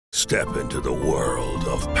Step into the world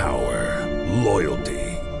of power, loyalty,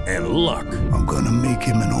 and luck. I'm gonna make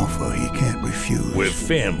him an offer he can't refuse. With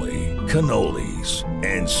family, cannolis,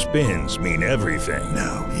 and spins mean everything.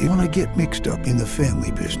 Now, you wanna get mixed up in the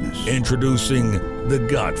family business. Introducing The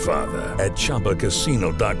Godfather at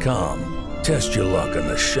ChumbaCasino.com. Test your luck in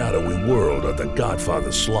the shadowy world of The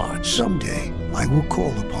Godfather slot. Someday, I will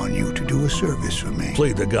call upon you to do a service for me.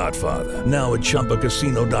 Play The Godfather now at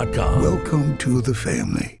ChumbaCasino.com. Welcome to the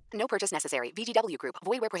family. No purchase necessary. VGW Group.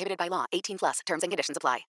 Void where prohibited by law. 18 plus. Terms and conditions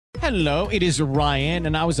apply. Hello, it is Ryan,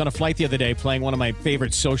 and I was on a flight the other day playing one of my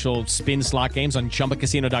favorite social spin slot games on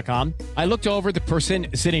ChumbaCasino.com. I looked over at the person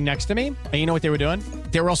sitting next to me, and you know what they were doing?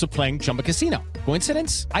 They were also playing Chumba Casino.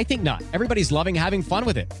 Coincidence? I think not. Everybody's loving having fun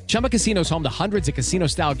with it. Chumba Casino is home to hundreds of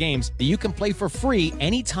casino-style games that you can play for free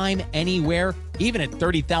anytime, anywhere, even at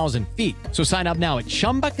 30,000 feet. So sign up now at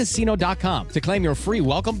ChumbaCasino.com to claim your free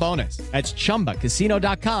welcome bonus. That's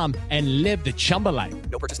ChumbaCasino.com and live the Chumba life.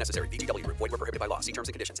 No purchase necessary. VGW Group. Void where prohibited by law. See terms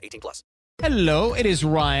and conditions. 18 plus. Hello, it is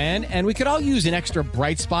Ryan, and we could all use an extra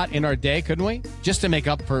bright spot in our day, couldn't we? Just to make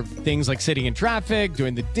up for things like sitting in traffic,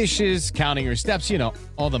 doing the dishes, counting your steps, you know,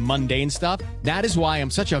 all the mundane stuff. That is why I'm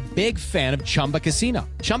such a big fan of Chumba Casino.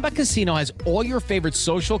 Chumba Casino has all your favorite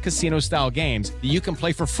social casino-style games that you can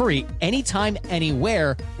play for free anytime,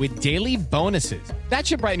 anywhere with daily bonuses. That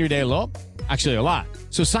should brighten your day a little. Actually, a lot.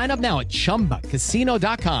 So sign up now at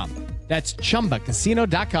ChumbaCasino.com. That's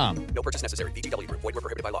ChumbaCasino.com. No purchase necessary. VGW Group. Void where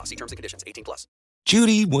prohibited by law. See terms and conditions. 18 plus.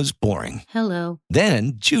 Judy was boring. Hello.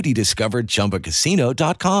 Then Judy discovered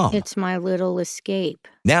ChumbaCasino.com. It's my little escape.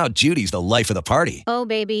 Now Judy's the life of the party. Oh,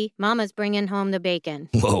 baby, mama's bringing home the bacon.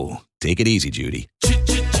 Whoa, take it easy, Judy.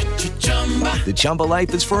 The Chumba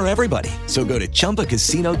life is for everybody. So go to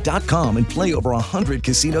ChumbaCasino.com and play over 100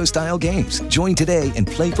 casino-style games. Join today and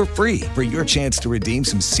play for free for your chance to redeem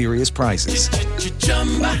some serious prizes.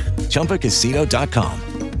 ChumbaCasino.com.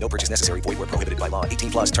 No purchase necessary. Void where prohibited by law.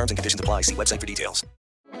 18 plus. Terms and conditions apply. See website for details.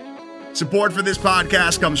 Support for this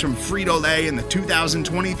podcast comes from Frito-Lay and the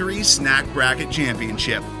 2023 Snack Bracket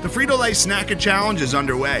Championship. The Frito-Lay Snack-It Challenge is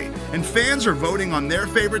underway, and fans are voting on their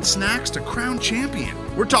favorite snacks to crown champion.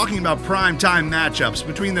 We're talking about prime-time matchups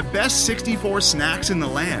between the best 64 snacks in the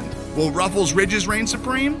land. Will Ruffles Ridges reign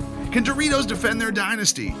supreme? Can Doritos defend their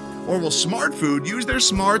dynasty? Or will Smart Food use their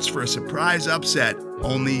smarts for a surprise upset?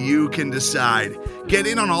 Only you can decide. Get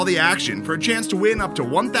in on all the action for a chance to win up to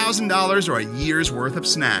 $1,000 or a year's worth of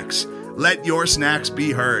snacks. Let your snacks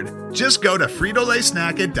be heard. Just go to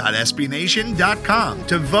fritolaysnacket.sbnation.com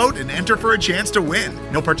to vote and enter for a chance to win.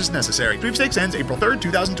 No purchase necessary. Sweepstakes ends April 3rd,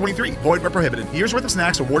 2023. Void where prohibited. Year's worth of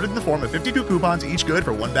snacks awarded in the form of 52 coupons, each good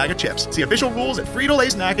for one bag of chips. See official rules at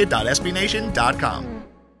fritolaysnacket.sbnation.com.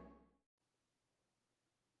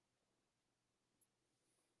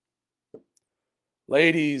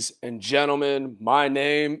 Ladies and gentlemen, my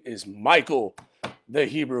name is Michael, the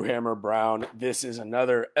Hebrew Hammer Brown. This is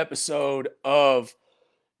another episode of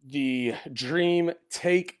the Dream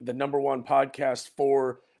Take, the number one podcast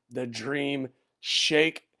for the Dream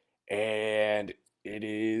Shake. And it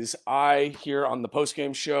is I here on the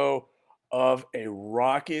postgame show of a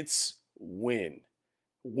Rockets win.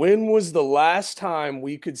 When was the last time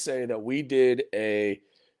we could say that we did a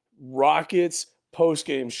Rockets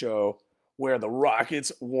postgame show where the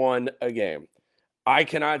Rockets won a game? I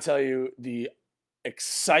cannot tell you the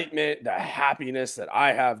excitement, the happiness that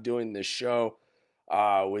I have doing this show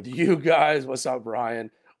with you guys. What's up, Brian?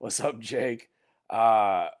 What's up, Jake?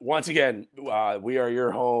 Once again, we are your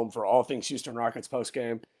home for all things Houston Rockets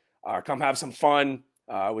postgame. Come have some fun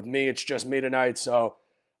with me. It's just me tonight. So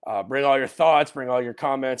bring all your thoughts, bring all your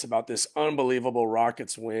comments about this unbelievable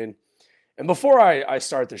Rockets win. And before I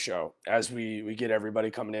start the show, as we get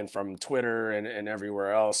everybody coming in from Twitter and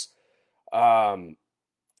everywhere else,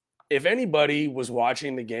 if anybody was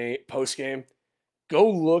watching the game post-game, go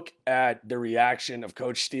look at the reaction of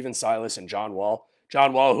Coach Stephen Silas and John Wall.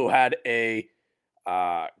 John Wall, who had a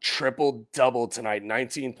triple-double tonight,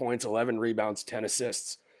 19 points, 11 rebounds, 10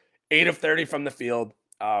 assists, 8 of 30 from the field,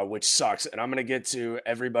 which sucks. And I'm going to get to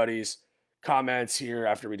everybody's comments here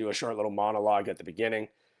after we do a short little monologue at the beginning.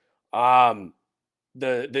 The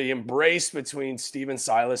embrace between Stephen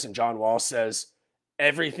Silas and John Wall says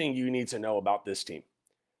everything you need to know about this team.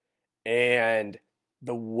 And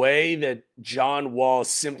the way that John Wall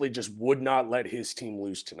simply just would not let his team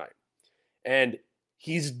lose tonight. And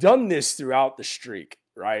he's done this throughout the streak,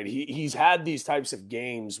 right? He's had these types of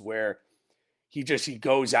games where he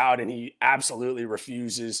goes out and he absolutely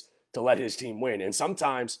refuses to let his team win. And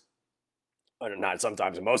sometimes, or not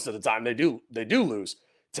sometimes, most of the time they do lose.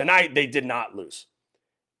 Tonight they did not lose.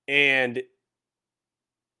 And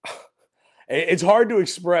It's hard to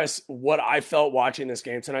express what I felt watching this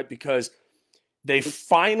game tonight because they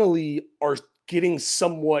finally are getting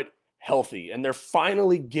somewhat healthy and they're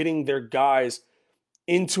finally getting their guys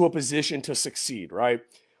into a position to succeed, right?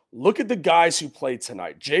 Look at the guys who played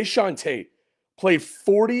tonight. Jayshawn Tate played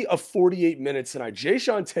 40 of 48 minutes tonight.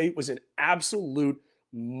 Jayshawn Tate was an absolute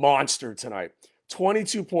monster tonight.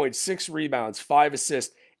 22 points, 6 rebounds, 5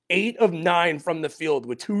 assists, 8 of 9 from the field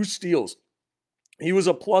with 2 steals. He was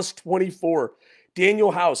a plus 24.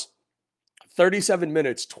 Daniel House, 37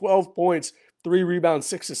 minutes, 12 points, 3 rebounds,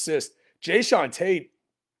 6 assists. Jayshawn Tate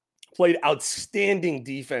played outstanding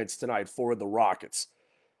defense tonight for the Rockets.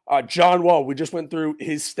 John Wall, we just went through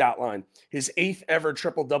his stat line. His 8th ever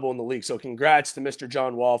triple-double in the league. So congrats to Mr.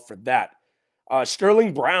 John Wall for that.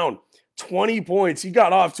 Sterling Brown, 20 points. He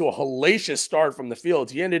got off to a hellacious start from the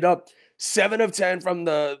field. He ended up 7 of 10 from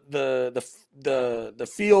the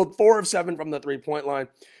field, 4 of 7 from the three-point line.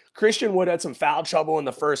 Christian Wood had some foul trouble in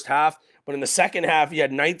the first half, but in the second half, he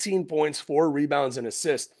had 19 points, 4 rebounds, and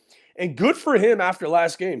assists. And good for him after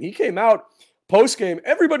last game. He came out post-game.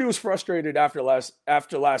 Everybody was frustrated after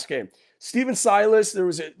last game. Steven Silas, there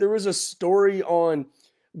was a story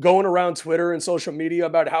going around Twitter and social media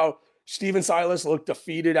about how Steven Silas looked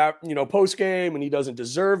defeated post-game, and he doesn't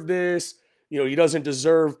deserve this. He doesn't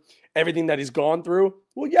deserve everything that he's gone through.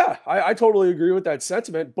 Well, yeah, I totally agree with that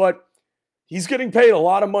sentiment, but he's getting paid a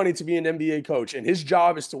lot of money to be an NBA coach, and his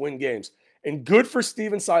job is to win games. And good for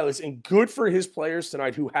Steven Silas and good for his players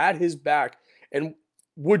tonight who had his back and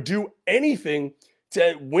would do anything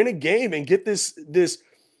to win a game and get this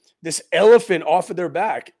elephant off of their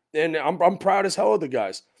back. And I'm proud as hell of the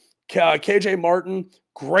guys. KJ Martin,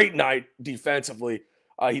 great night defensively.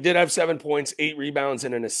 He did have 7 points, 8 rebounds,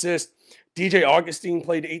 and an assist. DJ Augustine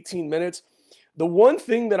played 18 minutes. The one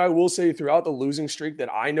thing that I will say throughout the losing streak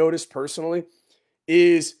that I noticed personally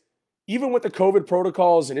is even with the COVID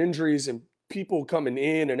protocols and injuries and people coming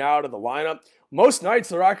in and out of the lineup, most nights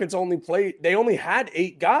the Rockets only had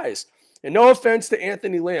 8 guys. And no offense to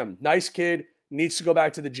Anthony Lamb, nice kid, needs to go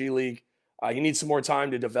back to the G League. He needs some more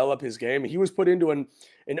time to develop his game. He was put into an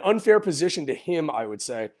unfair position to him, I would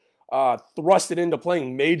say, thrusted into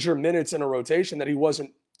playing major minutes in a rotation that he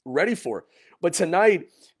wasn't ready for. But tonight,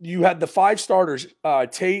 you had the 5 starters,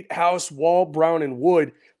 Tate, House, Wall, Brown, and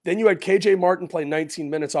Wood. Then you had KJ Martin play 19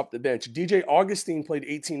 minutes off the bench. DJ Augustine played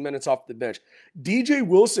 18 minutes off the bench. DJ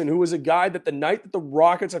Wilson, who was a guy that the night that the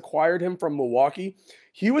Rockets acquired him from Milwaukee,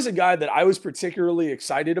 he was a guy that I was particularly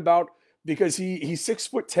excited about because he's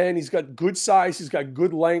 6'10", he's got good size, he's got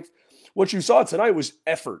good length. What you saw tonight was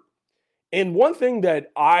effort. And one thing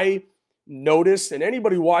that I noticed, and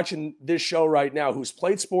anybody watching this show right now who's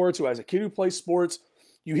played sports, who has a kid who plays sports,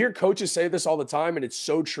 you hear coaches say this all the time, and it's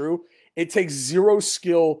so true. It takes 0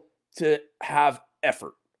 skill to have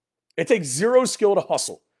effort. It takes 0 skill to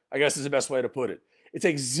hustle, I guess is the best way to put it. It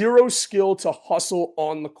takes 0 skill to hustle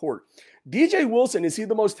on the court. DJ Wilson, is he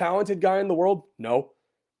the most talented guy in the world? No.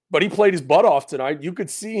 But he played his butt off tonight. You could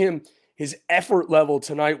see him, his effort level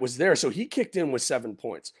tonight was there. So he kicked in with 7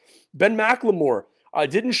 points. Ben McLemore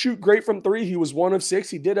didn't shoot great from 3. He was 1 of 6.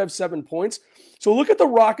 He did have 7 points. So look at the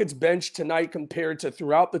Rockets bench tonight compared to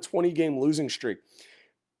throughout the 20-game losing streak.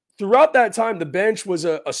 Throughout that time, the bench was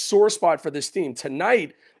a sore spot for this team.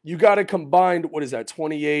 Tonight, you got a combined,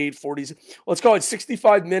 28, 40, let's call it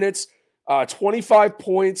 65 minutes, 25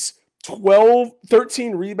 points,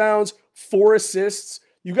 13 rebounds, 4 assists.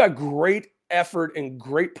 You got great effort and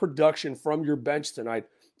great production from your bench tonight,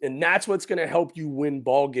 and that's what's going to help you win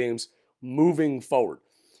ball games moving forward.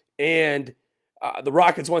 And the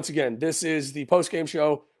Rockets, once again, this is the post-game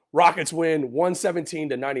show. Rockets win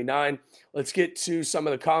 117-99. Let's get to some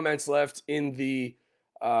of the comments left in the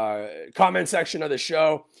comment section of the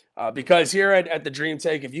show. Because here at the Dream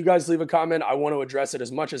Take, if you guys leave a comment, I want to address it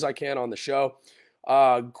as much as I can on the show.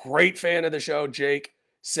 Great fan of the show, Jake,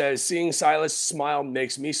 says, seeing Silas smile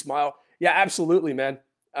makes me smile. Yeah, absolutely, man.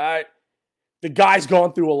 The guy's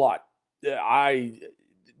gone through a lot.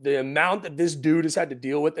 The amount that this dude has had to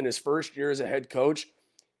deal with in his first year as a head coach,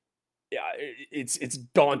 yeah, it's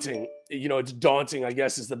daunting. It's daunting, I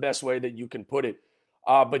guess, is the best way that you can put it.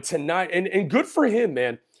 But tonight, and good for him,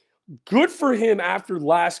 man. Good for him after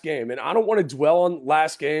last game. And I don't want to dwell on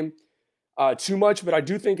last game too much, but I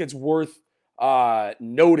do think it's worth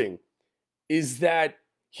noting is that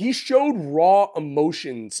he showed raw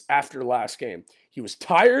emotions after last game. He was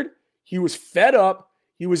tired. He was fed up.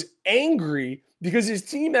 He was angry because his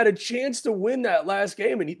team had a chance to win that last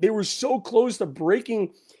game. And they were so close to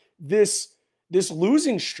breaking this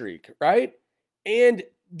losing streak, right? And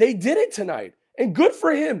they did it tonight. And good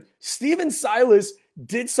for him. Steven Silas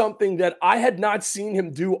did something that I had not seen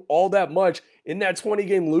him do all that much in that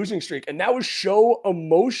 20-game losing streak, and that was show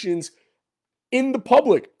emotions in the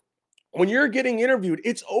public. When you're getting interviewed,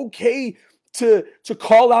 it's okay to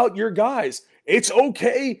call out your guys. It's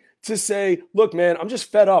okay to say, look, man, I'm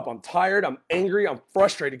just fed up. I'm tired. I'm angry. I'm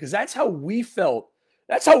frustrated, because that's how we felt.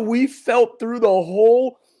 That's how we felt through the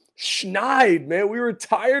whole schneid, man. We were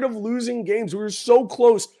tired of losing games. We were so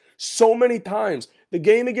close so many times. The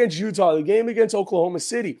game against Utah, the game against Oklahoma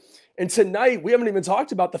City. And tonight, we haven't even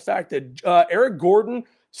talked about the fact that Eric Gordon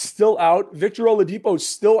still out. Victor Oladipo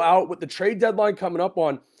still out with the trade deadline coming up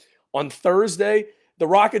on Thursday. The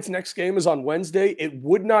Rockets' next game is on Wednesday. It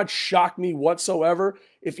would not shock me whatsoever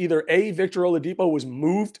if either A, Victor Oladipo was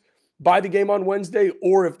moved by the game on Wednesday,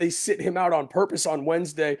 or if they sit him out on purpose on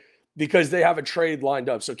Wednesday because they have a trade lined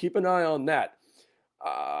up. So keep an eye on that.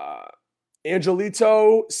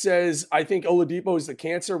 Angelito says, I think Oladipo is the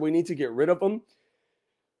cancer. We need to get rid of him.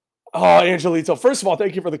 Oh, Angelito, first of all,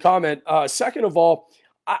 thank you for the comment. Second of all,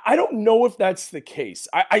 I don't know if that's the case.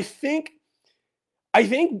 I think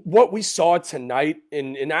what we saw tonight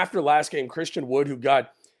and after last game, Christian Wood, who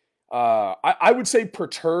got, I would say,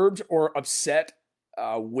 perturbed or upset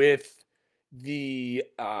with the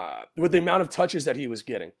amount of touches that he was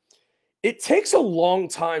getting. It takes a long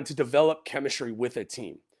time to develop chemistry with a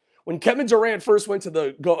team. When Kevin Durant first went to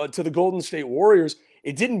the Golden State Warriors,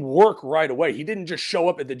 it didn't work right away. He didn't just show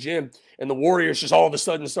up at the gym and the Warriors just all of a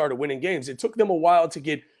sudden started winning games. It took them a while to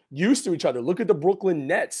get used to each other. Look at the Brooklyn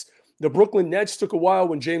Nets. The Brooklyn Nets took a while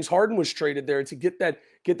when James Harden was traded there to get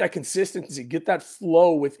that consistency, get that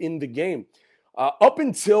flow within the game. Up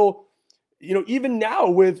until, even now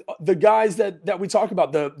with the guys that we talk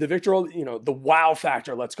about, the Victor, the wow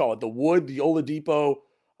factor, let's call it, the Wood, the Oladipo,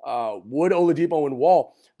 Oladipo, and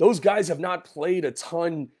Wall. Those guys have not played a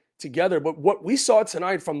ton together. But what we saw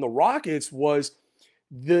tonight from the Rockets was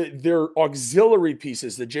their auxiliary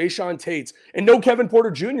pieces, the Jayshawn Tates, and no Kevin Porter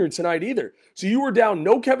Jr. tonight either. So you were down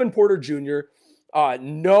no Kevin Porter Jr.,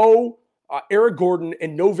 no Eric Gordon,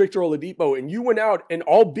 and no Victor Oladipo. And you went out, and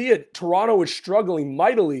albeit Toronto was struggling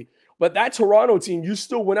mightily, but that Toronto team, you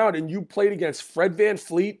still went out and you played against Fred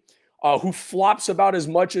VanVleet, who flops about as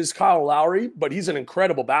much as Kyle Lowry, but he's an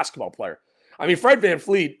incredible basketball player. I mean, Fred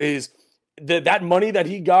VanVleet is that money that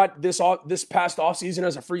he got this past offseason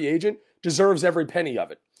as a free agent deserves every penny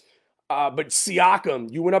of it. But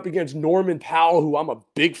Siakam, you went up against Norman Powell, who I'm a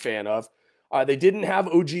big fan of. They didn't have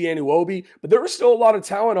OG Anunoby, but there was still a lot of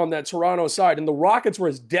talent on that Toronto side. And the Rockets were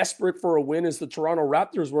as desperate for a win as the Toronto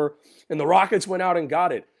Raptors were, and the Rockets went out and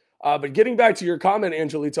got it. But getting back to your comment,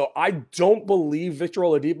 Angelito, I don't believe Victor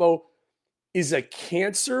Oladipo is a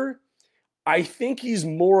cancer. I think he's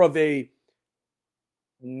more of a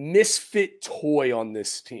misfit toy on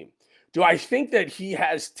this team. Do I think that he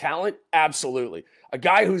has talent? Absolutely. A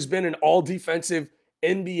guy who's been an all-defensive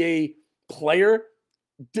NBA player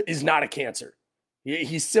is not a cancer.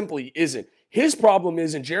 He simply isn't. His problem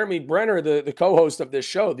is, and Jeremy Brenner, the co-host of this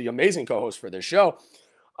show, the amazing co-host for this show,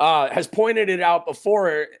 has pointed it out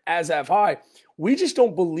before, as have I. We just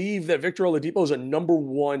don't believe that Victor Oladipo is a number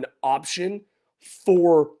one option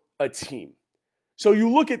for a team. So you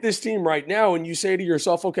look at this team right now and you say to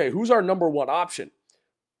yourself, okay, who's our number one option?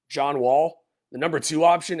 John Wall. The number two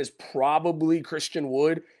option is probably Christian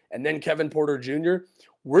Wood and then Kevin Porter Jr.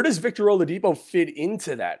 Where does Victor Oladipo fit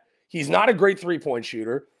into that? He's not a great three-point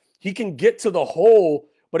shooter. He can get to the hole,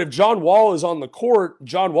 but if John Wall is on the court,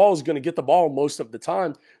 John Wall is going to get the ball most of the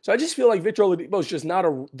time. So I just feel like Victor Oladipo is just not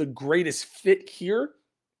the greatest fit here.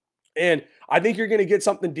 And I think you're going to get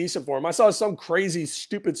something decent for him. I saw some crazy,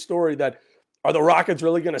 stupid story that, are the Rockets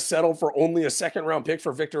really going to settle for only a second-round pick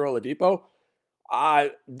for Victor Oladipo?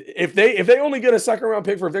 If they only get a second-round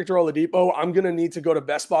pick for Victor Oladipo, I'm going to need to go to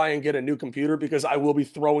Best Buy and get a new computer because I will be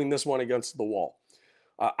throwing this one against the wall.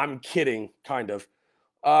 I'm kidding, kind of.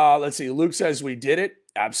 Let's see. Luke says we did it.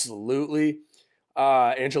 Absolutely.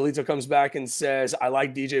 Angelito comes back and says, I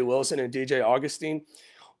like DJ Wilson and DJ Augustine.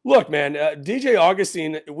 Look, man, DJ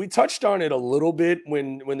Augustine, we touched on it a little bit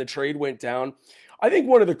when the trade went down. I think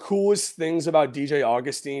one of the coolest things about DJ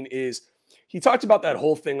Augustine is he talked about that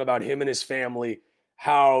whole thing about him and his family,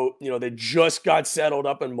 how, they just got settled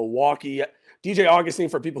up in Milwaukee. DJ Augustine,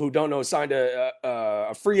 for people who don't know, signed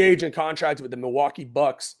a free agent contract with the Milwaukee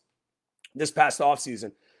Bucks this past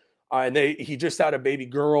offseason. And he just had a baby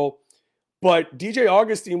girl. But DJ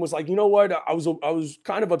Augustine was like, you know what? I was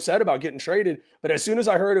kind of upset about getting traded. But as soon as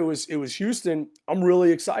I heard it was Houston, I'm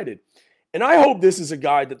really excited. And I hope this is a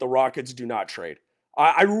guy that the Rockets do not trade.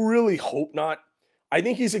 I really hope not. I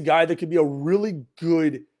think he's a guy that could be a really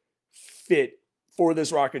good fit for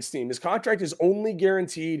this Rockets team. His contract is only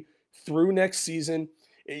guaranteed through next season.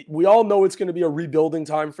 We all know it's going to be a rebuilding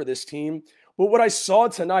time for this team. But what I saw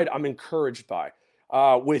tonight, I'm encouraged by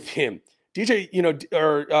with him. DJ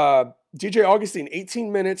Augustine,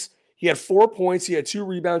 18 minutes. He had 4 points. He had 2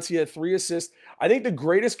 rebounds. He had 3 assists. I think the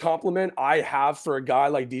greatest compliment I have for a guy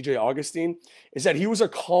like DJ Augustine is that he was a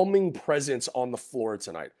calming presence on the floor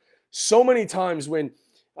tonight. So many times when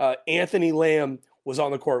Anthony Lamb was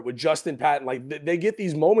on the court with Justin Patton, like they get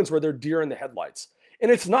these moments where they're deer in the headlights. And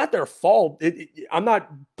it's not their fault. I'm not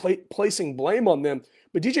placing blame on them,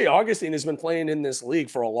 but DJ Augustine has been playing in this league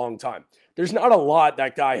for a long time. There's not a lot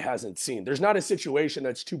that guy hasn't seen. There's not a situation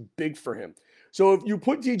that's too big for him. So if you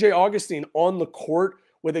put DJ Augustine on the court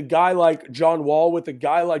with a guy like John Wall, with a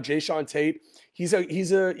guy like Jayshawn Tate, he's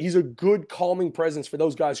a good calming presence for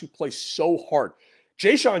those guys who play so hard.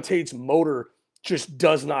 Jayshawn Tate's motor just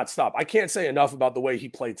does not stop. I can't say enough about the way he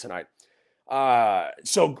played tonight.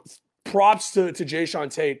 So props to Jayshawn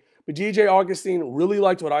Tate. But DJ Augustine, really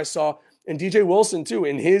liked what I saw. And DJ Wilson, too,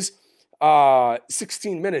 in his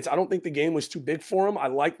 16 minutes. I don't think the game was too big for him. I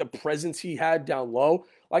like the presence he had down low.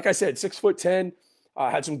 Like I said, 6'10",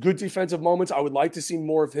 had some good defensive moments. I would like to see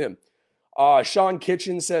more of him. Sean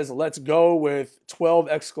Kitchen says, let's go, with 12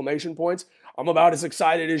 exclamation points. I'm about as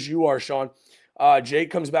excited as you are, Sean.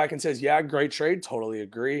 Jake comes back and says, yeah, great trade. Totally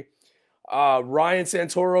agree. Ryan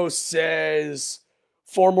Santoro says,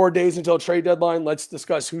 4 more days until trade deadline. Let's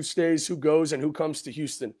discuss who stays, who goes, and who comes to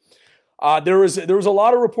Houston. There was a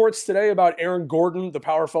lot of reports today about Aaron Gordon, the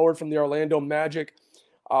power forward from the Orlando Magic.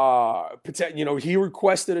 He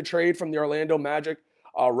requested a trade from the Orlando Magic.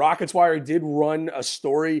 Rockets Wire did run a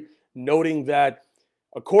story noting that,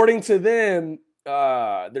 according to them,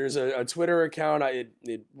 there's a Twitter account. I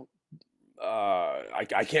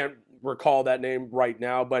can't recall that name right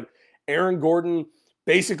now, but Aaron Gordon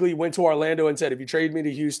basically went to Orlando and said, if you trade me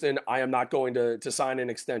to Houston, I am not going to sign an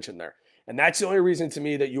extension there. And that's the only reason to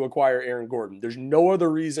me that you acquire Aaron Gordon. There's no other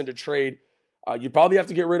reason to trade. You probably have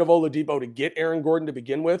to get rid of Oladipo to get Aaron Gordon to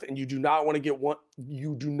begin with, and you do not want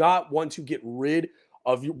to get rid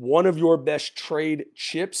of one of your best trade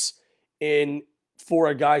chips for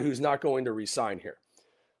a guy who's not going to re-sign here.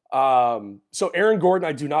 So Aaron Gordon,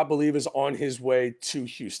 I do not believe, is on his way to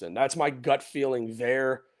Houston. That's my gut feeling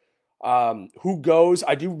there. Who goes?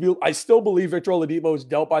 I still believe Victor Oladipo is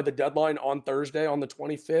dealt by the deadline on Thursday, on the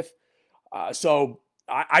 25th. So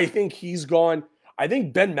I think he's gone. I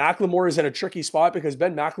think Ben McLemore is in a tricky spot because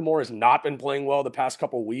Ben McLemore has not been playing well the past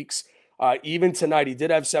couple weeks. Even tonight, he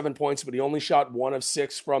did have 7 points, but he only shot 1 of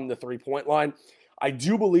 6 from the 3-point line. I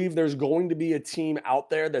do believe there's going to be a team out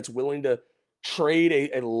there that's willing to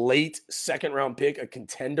trade a late second-round pick, a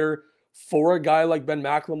contender, for a guy like Ben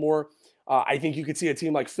McLemore. I think you could see a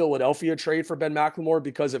team like Philadelphia trade for Ben McLemore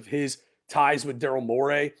because of his ties with Daryl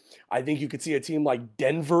Morey. I think you could see a team like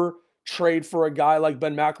Denver trade for a guy like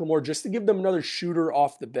Ben McLemore just to give them another shooter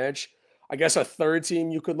off the bench. I guess a third team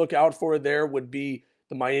you could look out for there would be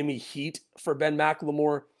the Miami Heat for Ben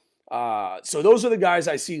McLemore. So those are the guys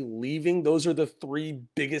I see leaving. Those are the 3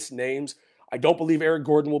 biggest names. I don't believe Eric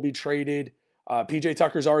Gordon will be traded. PJ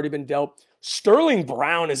Tucker's already been dealt. Sterling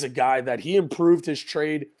Brown is a guy that he improved his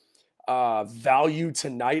trade value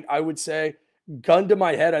tonight, I would say. Gun to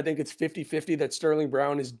my head, I think it's 50-50 that Sterling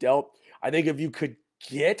Brown is dealt. I think if you could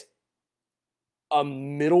get a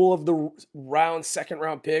middle of the round second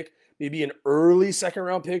round pick, maybe an early second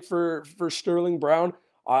round pick for Sterling Brown,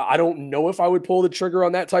 I don't know if I would pull the trigger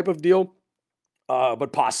on that type of deal,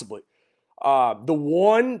 but possibly. The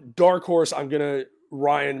one dark horse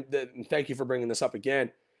Ryan, thank you for bringing this up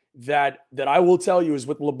again, that I will tell you is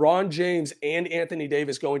with LeBron James and Anthony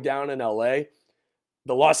Davis going down in LA,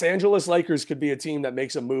 the Los Angeles Lakers could be a team that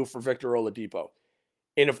makes a move for Victor Oladipo.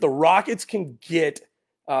 And if the Rockets can get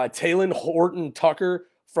Talen Horton-Tucker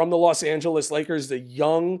from the Los Angeles Lakers, the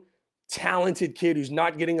young, talented kid who's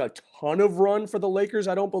not getting a ton of run for the Lakers,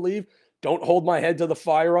 I don't believe. Don't hold my head to the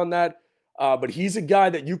fire on that. But he's a guy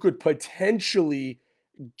that you could potentially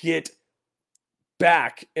get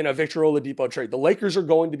back in a Victor Oladipo trade. The Lakers are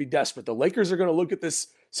going to be desperate. The Lakers are going to look at this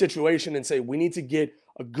situation and say, we need to get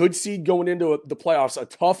a good seed going into the playoffs, a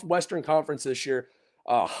tough Western Conference this year,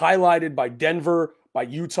 highlighted by Denver, by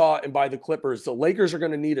Utah, and by the Clippers. The Lakers are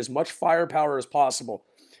going to need as much firepower as possible.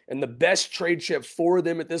 And the best trade chip for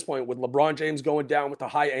them at this point, with LeBron James going down with a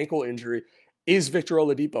high ankle injury, is Victor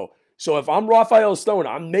Oladipo. So if I'm Rafael Stone,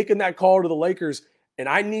 I'm making that call to the Lakers, and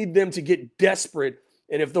I need them to get desperate.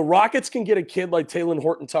 And if the Rockets can get a kid like Talen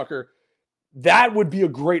Horton-Tucker, that would be a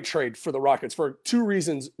great trade for the Rockets for 2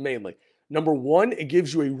 reasons mainly. Number one, it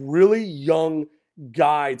gives you a really young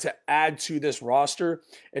guy to add to this roster.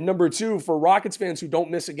 And number 2, for Rockets fans who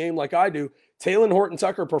don't miss a game like I do, Talen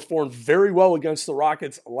Horton-Tucker performed very well against the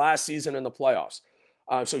Rockets last season in the playoffs.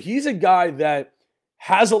 So he's a guy that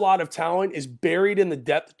has a lot of talent, is buried in the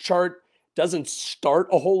depth chart, doesn't start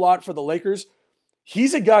a whole lot for the Lakers.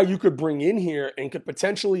 He's a guy you could bring in here and could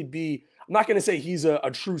potentially be, I'm not going to say he's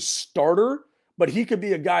a true starter, but he could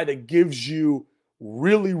be a guy that gives you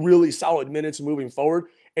really, really solid minutes moving forward.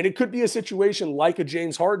 And it could be a situation like a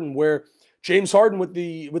James Harden, where James Harden with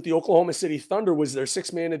the Oklahoma City Thunder was their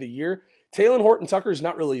sixth man of the year. Talen Horton-Tucker is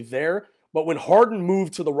not really there, but when Harden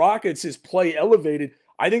moved to the Rockets, his play elevated.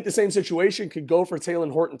 I think the same situation could go for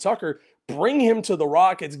Talen Horton-Tucker. Bring him to the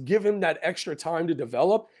Rockets, give him that extra time to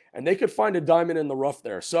develop, and they could find a diamond in the rough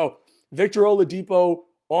there. So Victor Oladipo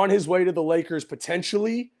on his way to the Lakers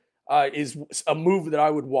potentially is a move that I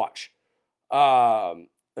would watch.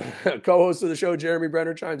 Co-host of the show, Jeremy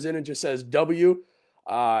Brenner, chimes in and just says, W.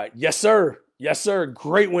 Yes, sir. Yes, sir.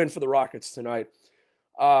 Great win for the Rockets tonight.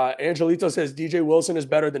 Angelito says DJ Wilson is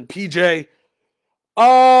better than PJ.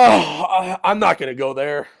 I'm not going to go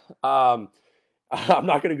there. I'm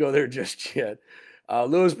not going to go there just yet.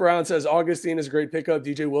 Lewis Brown says Augustine is a great pickup.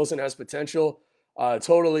 DJ Wilson has potential.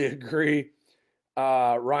 Totally agree.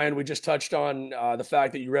 Ryan, we just touched on the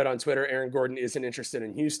fact that you read on Twitter Aaron Gordon isn't interested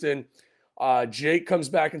in Houston. Jake comes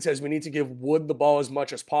back and says we need to give Wood the ball as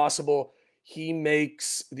much as possible. He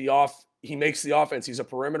makes the offense. He's a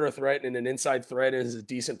perimeter threat and an inside threat and is a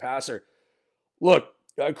decent passer. Look,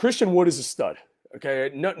 Christian Wood is a stud.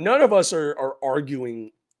 Okay, none of us are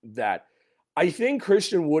arguing that. I think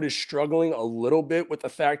Christian Wood is struggling a little bit with the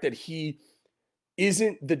fact that he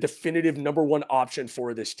isn't the definitive number one option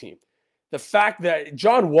for this team. The fact that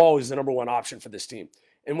John Wall is the number one option for this team.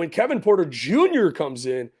 And when Kevin Porter Jr. comes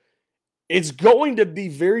in, it's going to be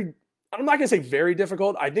I'm not going to say very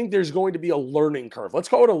difficult. I think there's going to be a learning curve. Let's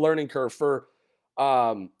call it a learning curve for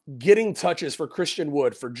getting touches for Christian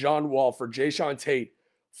Wood, for John Wall, for Jayshawn Tate,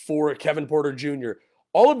 for Kevin Porter Jr.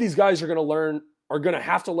 All of these guys are going to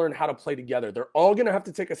have to learn how to play together. They're all going to have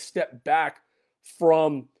to take a step back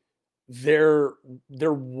from their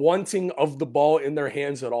wanting of the ball in their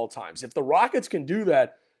hands at all times. If the Rockets can do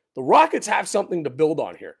that, the Rockets have something to build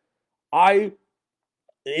on here.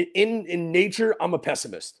 In nature, I'm a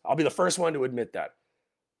pessimist. I'll be the first one to admit that.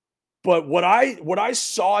 But what I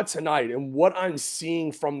saw tonight and what I'm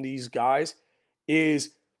seeing from these guys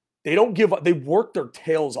is they don't give up. They work their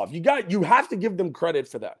tails off. You have to give them credit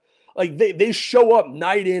for that. Like they show up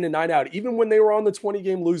night in and night out. Even when they were on the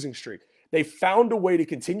 20-game losing streak, they found a way to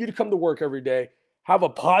continue to come to work every day, have a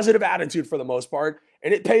positive attitude for the most part,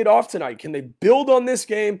 and it paid off tonight. Can they build on this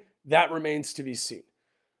game? That remains to be seen.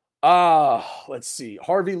 Let's see.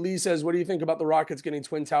 Harvey Lee says, what do you think about the Rockets getting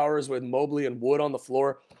Twin Towers with Mobley and Wood on the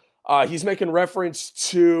floor? He's making reference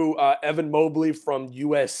to Evan Mobley from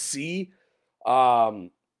USC.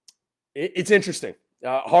 It's interesting.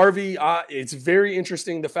 Harvey, it's very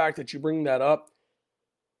interesting the fact that you bring that up.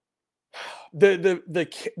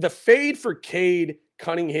 The fade for Cade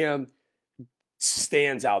Cunningham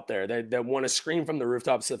stands out there. That want to scream from the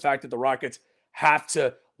rooftops. The fact that the Rockets have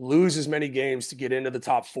to lose as many games to get into the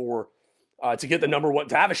top four, to get the number one,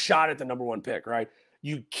 to have a shot at the number one pick, right?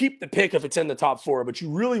 You keep the pick if it's in the top four, but you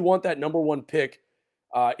really want that number one pick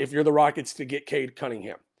if you're the Rockets to get Cade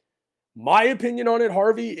Cunningham. My opinion on it,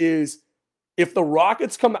 Harvey, is if the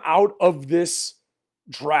Rockets come out of this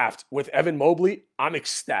draft with Evan Mobley, I'm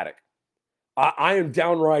ecstatic. I am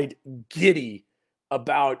downright giddy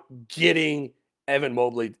about getting Evan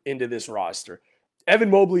Mobley into this roster. Evan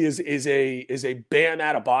Mobley is a Bam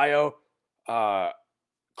Adebayo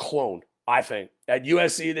clone, I think. At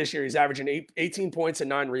USC this year, he's averaging 18 points and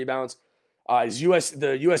 9 rebounds.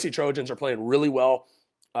 The USC Trojans are playing really well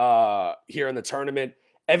here in the tournament.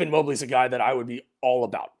 Evan Mobley's a guy that I would be all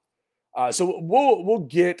about. So we'll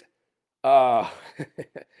get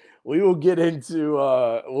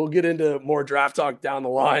into more draft talk down the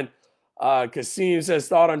line. Kasim says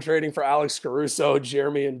thought on trading for Alex Caruso.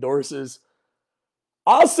 Jeremy endorses.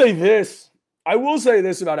 I will say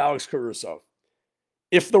this about Alex Caruso.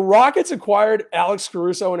 If the Rockets acquired Alex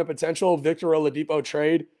Caruso in a potential Victor Oladipo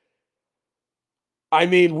trade, I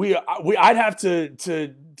mean, I'd have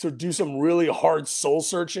to do some really hard soul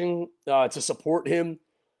searching to support him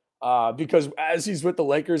because as he's with the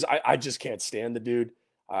Lakers, I just can't stand the dude.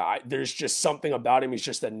 There's just something about him. He's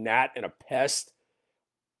just a gnat and a pest.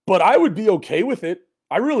 But I would be okay with it.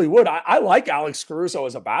 I really would. I like Alex Caruso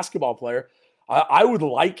as a basketball player. I would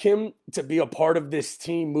like him to be a part of this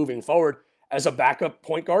team moving forward as a backup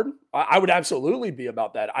point guard. I would absolutely be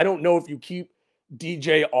about that. I don't know if you keep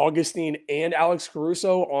DJ Augustine and Alex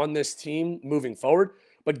Caruso on this team moving forward,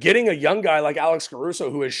 but getting a young guy like Alex Caruso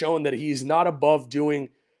who has shown that he's not above doing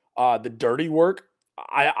the dirty work,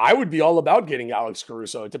 I would be all about getting Alex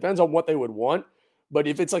Caruso. It depends on what they would want. But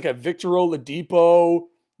if it's like a Victor Oladipo,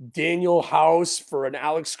 Daniel House for an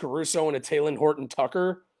Alex Caruso and a Talen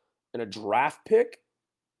Horton-Tucker and a draft pick,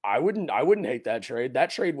 I wouldn't hate that trade. That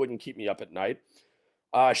trade wouldn't keep me up at night.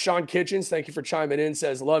 Sean Kitchens, thank you for chiming in,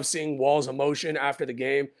 says, love seeing Wall's emotion after the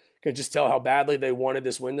game. Can just tell how badly they wanted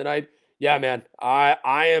this win tonight. Yeah, man,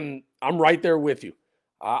 I'm right there with you.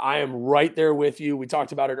 I am right there with you. We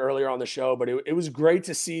talked about it earlier on the show, but it was great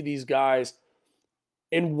to see these guys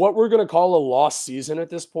in what we're going to call a lost season at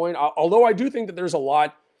this point. Although I do think that there's a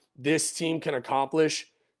lot this team can accomplish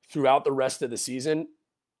throughout the rest of the season.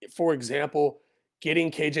 For example,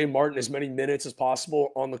 getting KJ Martin as many minutes as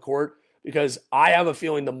possible on the court, because I have a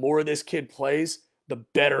feeling the more this kid plays, the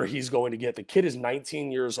better he's going to get. The kid is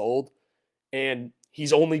 19 years old, and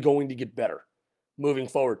he's only going to get better moving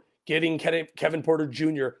forward. Getting Kevin Porter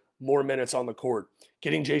Jr. more minutes on the court.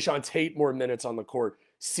 Getting Jayshawn Tate more minutes on the court.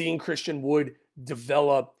 Seeing Christian Wood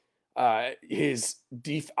develop his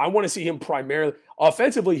I want to see him primarily.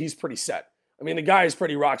 Offensively, he's pretty set. I mean, the guy is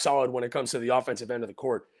pretty rock solid when it comes to the offensive end of the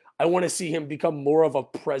court. I want to see him become more of a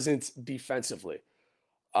presence defensively.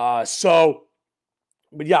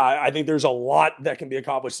 But yeah, I think there's a lot that can be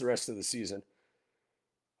accomplished the rest of the season.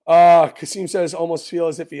 Kasim says, almost feel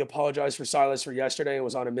as if he apologized for Silas for yesterday and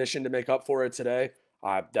was on a mission to make up for it today.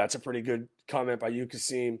 That's a pretty good comment by you,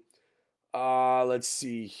 Kasim. Let's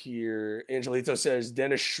see here. Angelito says,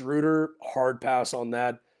 Dennis Schroeder, hard pass on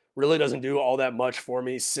that. Really doesn't do all that much for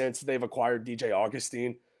me since they've acquired DJ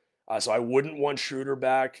Augustine. So I wouldn't want Schroeder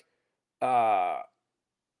back.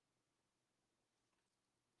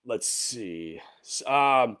 Let's see.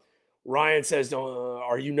 Ryan says,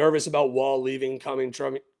 are you nervous about Wall leaving come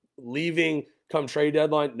trade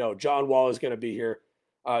deadline? No, John Wall is going to be here.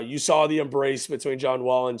 You saw the embrace between John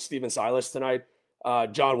Wall and Stephen Silas tonight.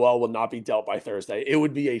 John Wall will not be dealt by Thursday. It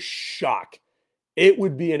would be a shock. It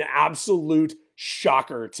would be an absolute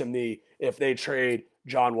shocker to me if they trade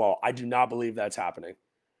John Wall. I do not believe that's happening.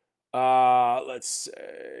 Let's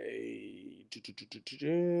say.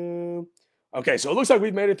 Okay, so it looks like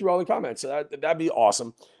we've made it through all the comments. So that'd be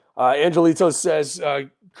awesome. Angelito says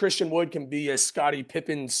Christian Wood can be a Scottie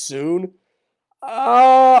Pippen soon.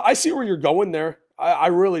 I see where you're going there. I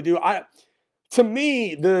really do. To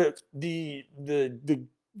me, the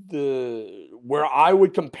where I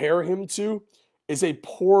would compare him to is a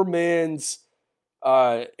poor man's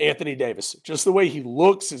Anthony Davis. Just the way he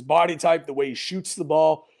looks, his body type, the way he shoots the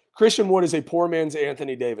ball. Christian Wood is a poor man's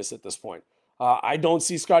Anthony Davis at this point. I don't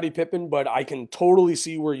see Scottie Pippen, but I can totally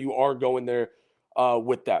see where you are going there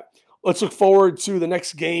with that. Let's look forward to the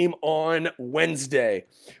next game on Wednesday.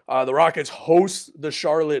 The Rockets host the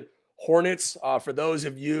Charlotte Hornets. For those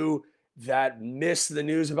of you that missed the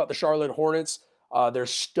news about the Charlotte Hornets, their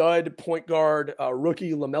stud point guard,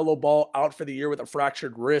 rookie LaMelo Ball, out for the year with a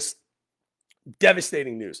fractured wrist.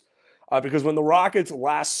 Devastating news. Because when the Rockets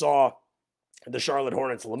last saw the Charlotte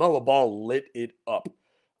Hornets, LaMelo Ball lit it up.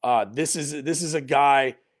 This is a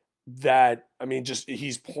guy that, I mean, just he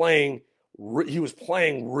was playing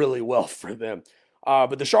really well for them.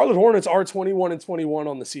 But the Charlotte Hornets are 21-21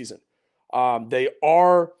 on the season. They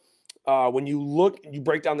are, when you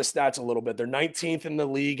break down the stats a little bit, they're 19th in the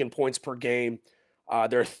league in points per game.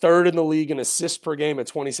 They're third in the league in assists per game at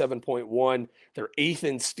 27.1. They're eighth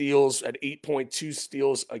in steals at 8.2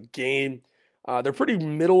 steals a game. They're pretty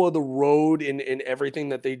middle of the road in everything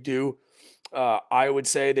that they do. I would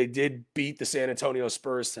say they did beat the San Antonio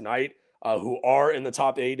Spurs tonight, who are in the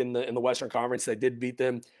top 8 in the Western Conference. They did beat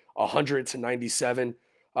them 100-97.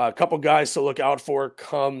 A couple guys to look out for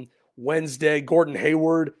come Wednesday. Gordon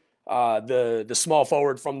Hayward, the small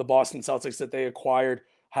forward from the Boston Celtics that they acquired,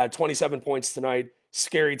 had 27 points tonight.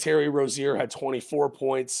 Scary Terry Rozier had 24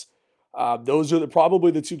 points. Those are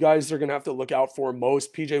probably the two guys they're going to have to look out for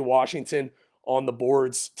most. PJ Washington on the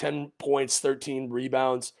boards, 10 points, 13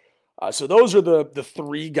 rebounds. So those are the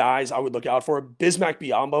three guys I would look out for. Bismack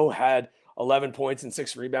Biyombo had 11 points and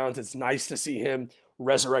 6 rebounds. It's nice to see him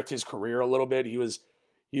resurrect his career a little bit. He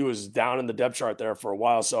was down in the depth chart there for a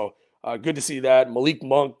while, so good to see that. Malik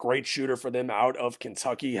Monk, great shooter for them out of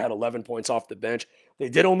Kentucky, had 11 points off the bench. They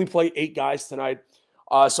did only play 8 guys tonight.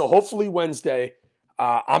 So hopefully Wednesday,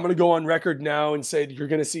 I'm going to go on record now and say that you're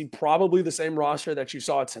going to see probably the same roster that you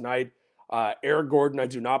saw tonight. Eric Gordon, I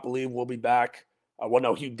do not believe, will be back. Well,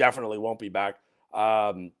 no, he definitely won't be back.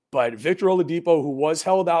 But Victor Oladipo, who was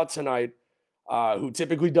held out tonight, who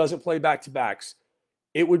typically doesn't play back-to-backs,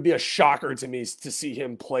 it would be a shocker to me to see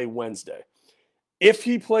him play Wednesday. If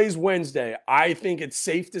he plays Wednesday, I think it's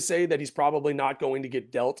safe to say that he's probably not going to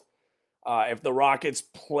get dealt. If the Rockets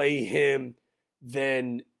play him,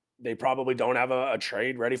 then they probably don't have a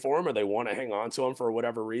trade ready for him, or they want to hang on to him for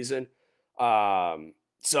whatever reason.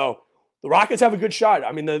 So the Rockets have a good shot.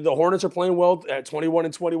 I mean, the Hornets are playing well at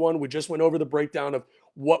 21-21. We just went over the breakdown of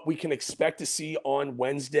what we can expect to see on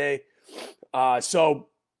Wednesday. So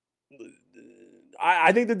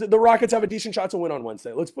I think that the Rockets have a decent shot to win on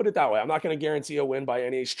Wednesday. Let's put it that way. I'm not going to guarantee a win by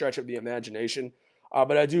any stretch of the imagination,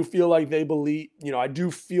 but I do feel like they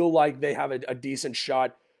have a decent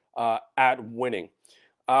shot at winning.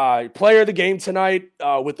 Player of the game tonight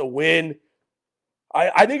with the win.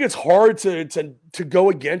 I think it's hard to go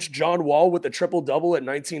against John Wall with a triple-double at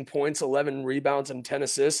 19 points, 11 rebounds, and 10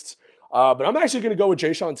 assists. But I'm actually going to go with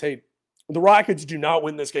Jae'Sean Tate. The Rockets do not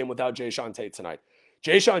win this game without Jae'Sean Tate tonight.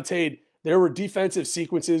 Jae'Sean Tate, there were defensive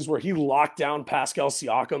sequences where he locked down Pascal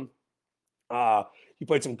Siakam. He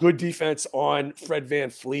played some good defense on Fred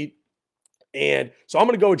VanVleet. And so I'm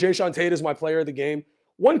going to go with Jae'Sean Tate as my player of the game.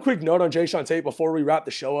 One quick note on Jae'Sean Tate before we wrap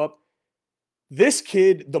the show up. This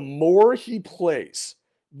kid, the more he plays,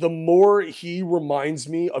 the more he reminds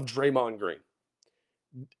me of Draymond Green.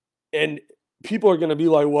 And people are going to be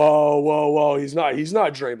like, whoa, he's not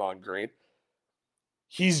Draymond Green.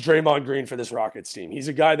 He's Draymond Green for this Rockets team. He's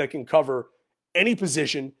a guy that can cover any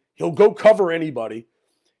position. He'll go cover anybody.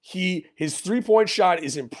 His three-point shot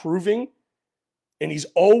is improving, and he's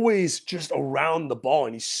always just around the ball,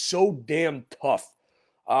 and he's so damn tough.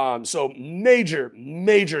 So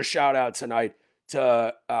major shout out tonight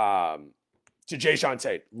to Jae'Sean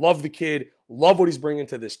Tate. Love the kid. Love what he's bringing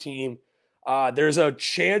to this team. There's a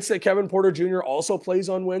chance that Kevin Porter Jr. also plays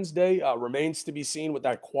on Wednesday. Remains to be seen with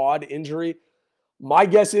that quad injury. My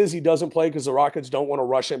guess is he doesn't play because the Rockets don't want to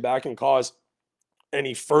rush him back and cause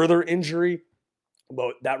any further injury,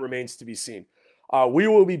 but that remains to be seen. We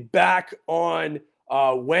will be back on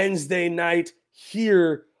Wednesday night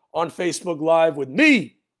here on Facebook Live with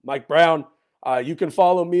me, Mike Brown. You can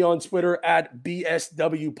follow me on Twitter at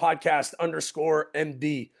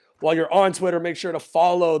BSWpodcast_MD. While you're on Twitter, make sure to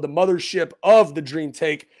follow the mothership of the Dream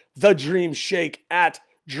Take, the Dream Shake, at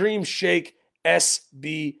Dream Shake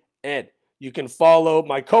SBN. You can follow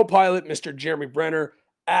my co-pilot, Mr. Jeremy Brenner,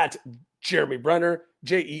 at Jeremy Brenner,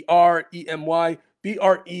 JeremyBrenner.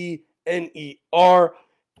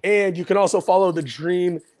 And you can also follow the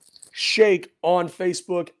Dream Shake on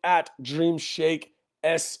Facebook at Dream Shake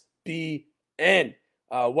SBN.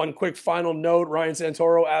 One quick final note, Ryan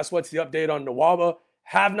Santoro asked, what's the update on Nwaba?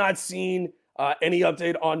 Have not seen any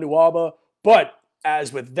update on Nwaba, but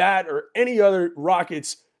as with that or any other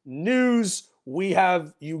Rockets news, we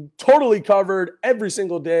have you totally covered every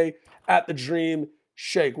single day at the Dream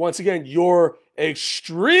Shake. Once again, your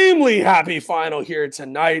extremely happy final here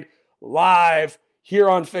tonight, live here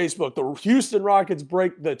on Facebook. The Houston Rockets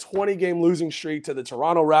break the 20-game losing streak to the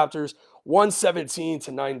Toronto Raptors,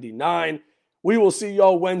 117-99. We will see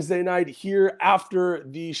y'all Wednesday night here after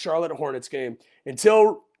the Charlotte Hornets game.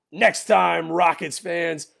 Until next time, Rockets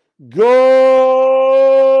fans, go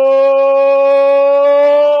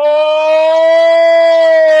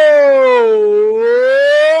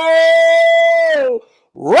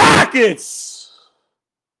Rockets!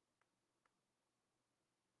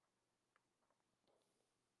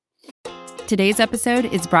 Today's episode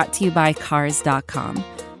is brought to you by Cars.com.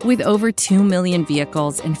 With over 2 million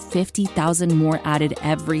vehicles and 50,000 more added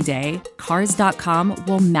every day, Cars.com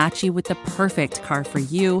will match you with the perfect car for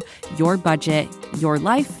you, your budget, your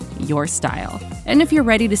life, your style. And if you're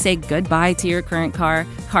ready to say goodbye to your current car,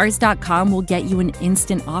 Cars.com will get you an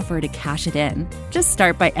instant offer to cash it in. Just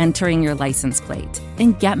start by entering your license plate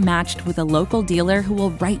and get matched with a local dealer who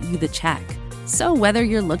will write you the check. So whether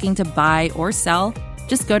you're looking to buy or sell,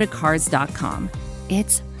 just go to Cars.com.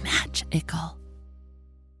 It's magical.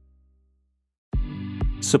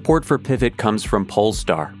 Support for Pivot comes from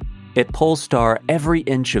Polestar. At Polestar, every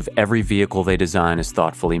inch of every vehicle they design is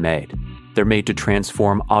thoughtfully made. They're made to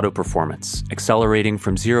transform auto performance, accelerating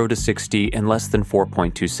from 0 to 60 in less than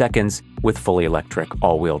 4.2 seconds with fully electric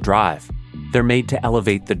all-wheel drive. They're made to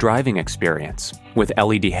elevate the driving experience with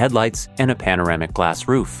LED headlights and a panoramic glass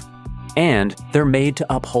roof. And they're made to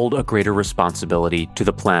uphold a greater responsibility to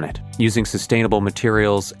the planet using sustainable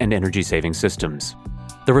materials and energy-saving systems.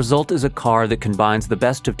 The result is a car that combines the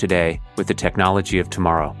best of today with the technology of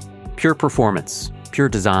tomorrow. Pure performance, pure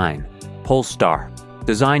design. Polestar.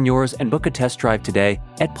 Design yours and book a test drive today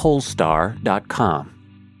at polestar.com.